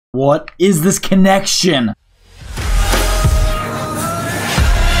What is this connection?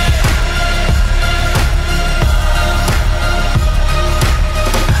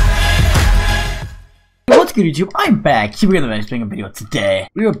 What's good, YouTube? I'm back here with a making a video today.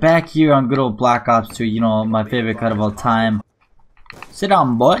 We are back here on good old Black Ops 2, you know, my favorite cut of all time. Sit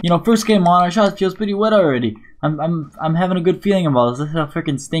down, boy. You know, first game on, our shot feels pretty wet already. I'm having a good feeling about this. This is a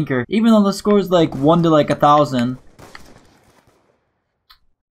freaking stinker. Even though the score is like 1 to like 1,000.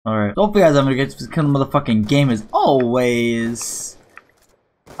 Alright. So hopefully guys, I'm gonna get this kind of motherfucking game as always.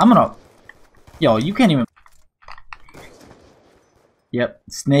 I'm gonna... Yo, you can't even... Yep,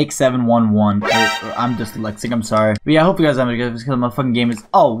 Snake 711. I'm dyslexic, I'm sorry. But yeah, I hope you guys have a good because my fucking game is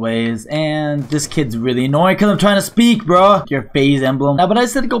always. And this kid's really annoying because I'm trying to speak, bro. Your phase emblem. Now, but I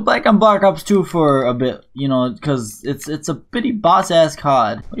said to go back on Black Ops 2 for a bit, you know, because it's a pretty boss-ass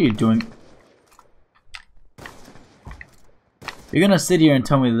COD. What are you doing? You're gonna sit here and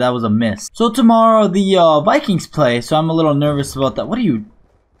tell me that was a miss. So tomorrow the Vikings play, so I'm a little nervous about that. What are you...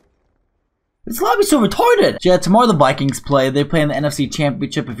 This lobby's so retarded! Yeah, tomorrow the Vikings play. They play in the NFC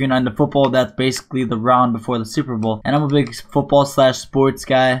Championship. If you're not into football, that's basically the round before the Super Bowl. And I'm a big football/sports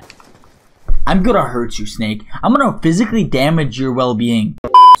guy. I'm gonna hurt you, Snake. I'm gonna physically damage your well-being.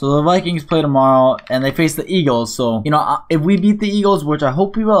 So the Vikings play tomorrow, and they face the Eagles. So, you know, if we beat the Eagles, which I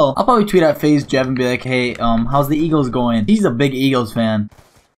hope we will, I'll probably tweet at FaZe Jeff and be like, hey, how's the Eagles going? He's a big Eagles fan.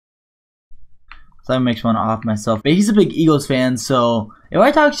 So that makes me want to off myself. But he's a big Eagles fan, so if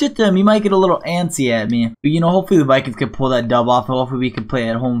I talk shit to him, he might get a little antsy at me. But, you know, hopefully the Vikings can pull that dub off. Hopefully we can play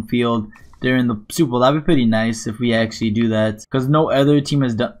at home field during the Super Bowl. That'd be pretty nice if we actually do that. Because no other team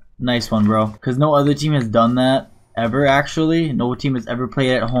has done... Nice one, bro. Because no other team has done that. Ever, actually. No team has ever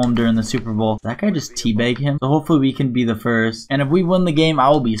played at home during the Super Bowl. That guy just teabagged him. So hopefully we can be the first. And if we win the game, I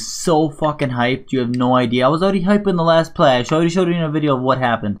will be so fucking hyped. You have no idea. I was already hyped in the last play. I already showed you in a video of what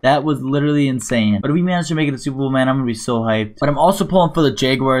happened. That was literally insane. But if we manage to make it to the Super Bowl, man, I'm gonna be so hyped. But I'm also pulling for the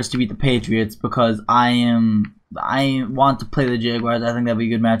Jaguars to beat the Patriots because I want to play the Jaguars. I think that'd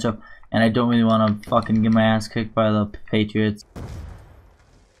be a good matchup. And I don't really want to fucking get my ass kicked by the Patriots.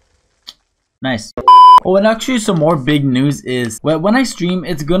 Nice. Oh, and actually some more big news is when I stream,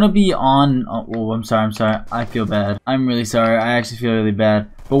 it's gonna be on... Oh, I'm sorry. I feel bad. I'm really sorry. I actually feel really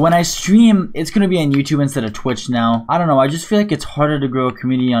bad. But when I stream, it's gonna be on YouTube instead of Twitch now. I don't know. I just feel like it's harder to grow a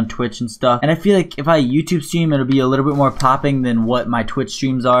community on Twitch and stuff. And I feel like if I YouTube stream, it'll be a little bit more popping than what my Twitch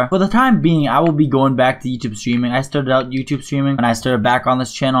streams are. For the time being, I will be going back to YouTube streaming. I started out YouTube streaming and I started back on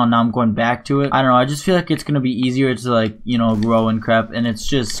this channel and now I'm going back to it. I don't know. I just feel like it's gonna be easier to, like, you know, grow and crap. And it's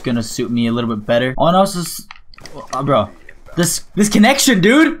just gonna suit me a little bit better. Oh, and also, bro. This connection,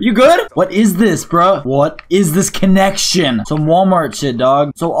 dude. You good? What is this, bro? What is this connection? Some Walmart shit,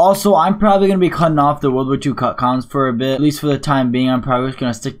 dog. So also, I'm probably gonna be cutting off the World War II cut comms for a bit. At least for the time being, I'm probably just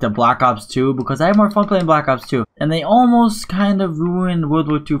gonna stick to Black Ops 2 because I have more fun playing Black Ops 2. And they almost kind of ruined World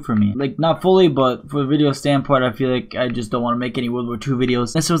War II for me. Like, not fully, but for the video standpoint, I feel like I just don't want to make any World War II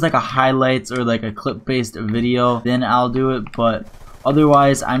videos. Unless it was like a highlights or like a clip-based video, then I'll do it, but...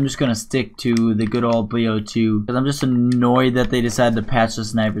 Otherwise, I'm just gonna stick to the good old BO2 because I'm just annoyed that they decided to patch the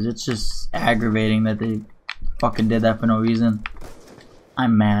snipers. It's just aggravating that they fucking did that for no reason.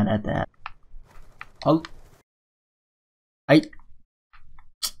 I'm mad at that. I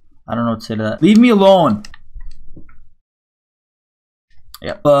don't know what to say to that. Leave me alone.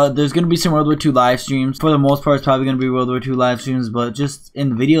 Yep. There's gonna be some World War II live streams. For the most part, it's probably gonna be World War II live streams, but just in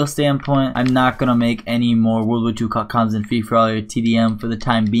the video standpoint, I'm not gonna make any more World War II cut comms in free for all your TDM for the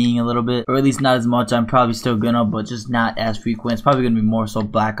time being a little bit, or at least not as much. I'm probably still gonna, but just not as frequent. It's probably gonna be more so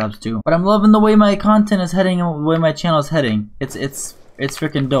Black Ops 2. But I'm loving the way my content is heading and the way my channel is heading. It's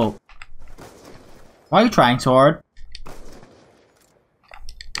freaking dope. Why are you trying so hard?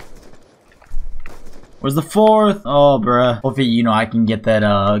 Where's the fourth? Oh, bruh. Hopefully, you know, I can get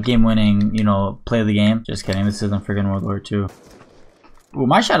that game-winning, you know, play of the game. Just kidding. This isn't freaking World War II. Ooh,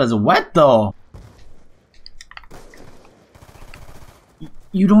 my shot is wet, though.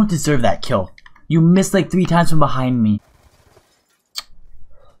 You don't deserve that kill. You missed like 3 times from behind me.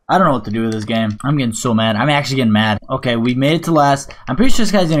 I don't know what to do with this game. I'm getting so mad. I'm actually getting mad. Okay, we made it to last. I'm pretty sure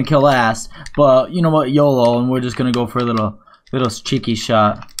this guy's gonna kill last. But, you know what? YOLO. And we're just gonna go for a little cheeky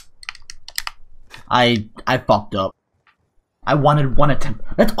shot. I fucked up. I wanted one attempt.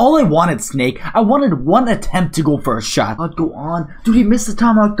 That's all I wanted, Snake. I wanted one attempt to go for a shot. I'd go on. Dude, he missed the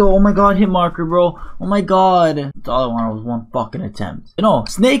tomahawk though. Oh my god, hit marker, bro. Oh my god. That's all I wanted was one fucking attempt. You know,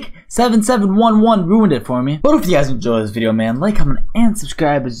 Snake7711 ruined it for me. But if you guys enjoyed this video, man, like, comment, and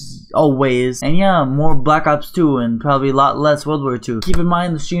subscribe as always. And yeah, more Black Ops 2 and probably a lot less World War 2. Keep in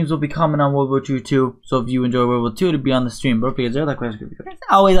mind, the streams will be coming on World War 2 too. So if you enjoy World War 2, to be on the stream. But if you guys are like,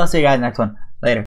 always, I'll see you guys next one. Later.